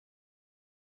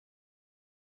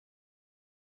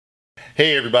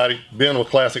Hey everybody, Ben with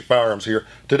Classic Firearms here.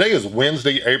 Today is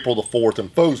Wednesday, April the 4th,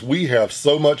 and folks, we have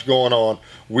so much going on.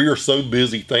 We are so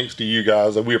busy thanks to you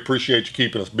guys, and we appreciate you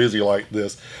keeping us busy like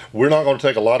this. We're not going to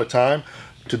take a lot of time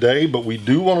today, but we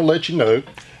do want to let you know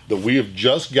that we have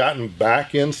just gotten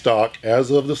back in stock,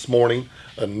 as of this morning,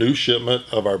 a new shipment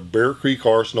of our Bear Creek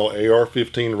Arsenal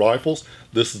AR-15 rifles.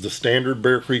 This is the standard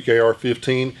Bear Creek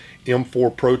AR-15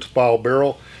 M4 profile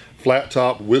barrel, flat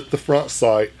top with the front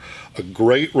sight. A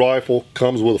great rifle,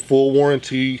 comes with a full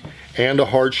warranty and a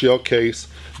hard shell case.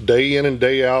 Day in and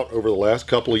day out over the last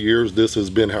couple of years, this has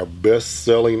been our best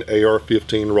selling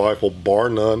AR-15 rifle, bar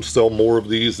none. Sell more of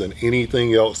these than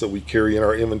anything else that we carry in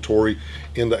our inventory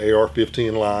in the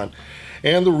AR-15 line.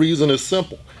 And the reason is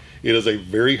simple. It is a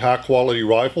very high quality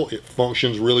rifle. It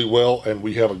functions really well, and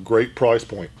we have a great price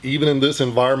point. Even in this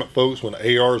environment, folks, when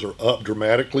ARs are up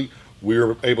dramatically,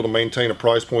 we're able to maintain a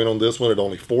price point on this one at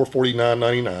only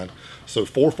 $449.99. So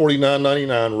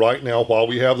 $449.99 right now while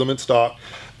we have them in stock.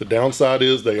 The downside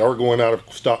is they are going out of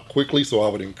stock quickly, so I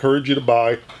would encourage you to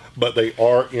buy, but they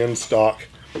are in stock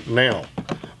now.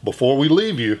 Before we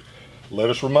leave you,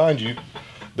 let us remind you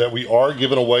that we are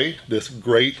giving away this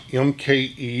great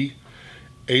MKE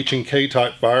H&K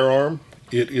type firearm.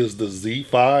 It is the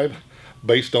Z5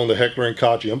 based on the Heckler &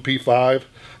 Koch MP5,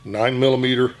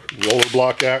 9mm roller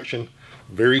block action,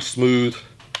 very smooth,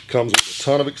 comes with a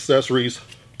ton of accessories.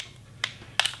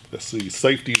 Let's see,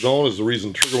 safety zone is the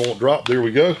reason the trigger won't drop. There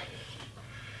we go.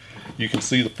 You can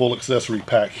see the full accessory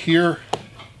pack here.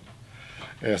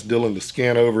 Ask Dylan to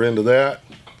scan over into that.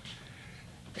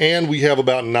 And we have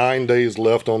about 9 days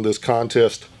left on this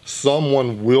contest.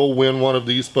 Someone will win one of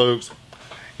these, folks.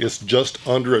 It's just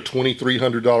under a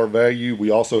 $2,300 value.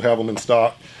 We also have them in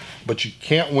stock, but you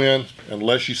can't win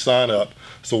unless you sign up.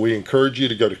 So we encourage you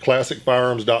to go to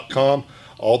classicfirearms.com.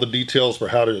 All the details for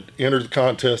how to enter the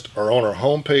contest are on our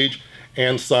homepage,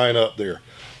 and sign up there.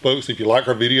 Folks, if you like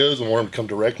our videos and want them to come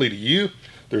directly to you,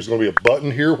 there's going to be a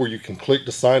button here where you can click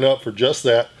to sign up for just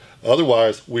that.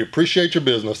 Otherwise, we appreciate your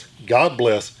business. God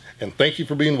bless, and thank you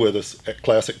for being with us at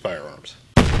Classic Firearms.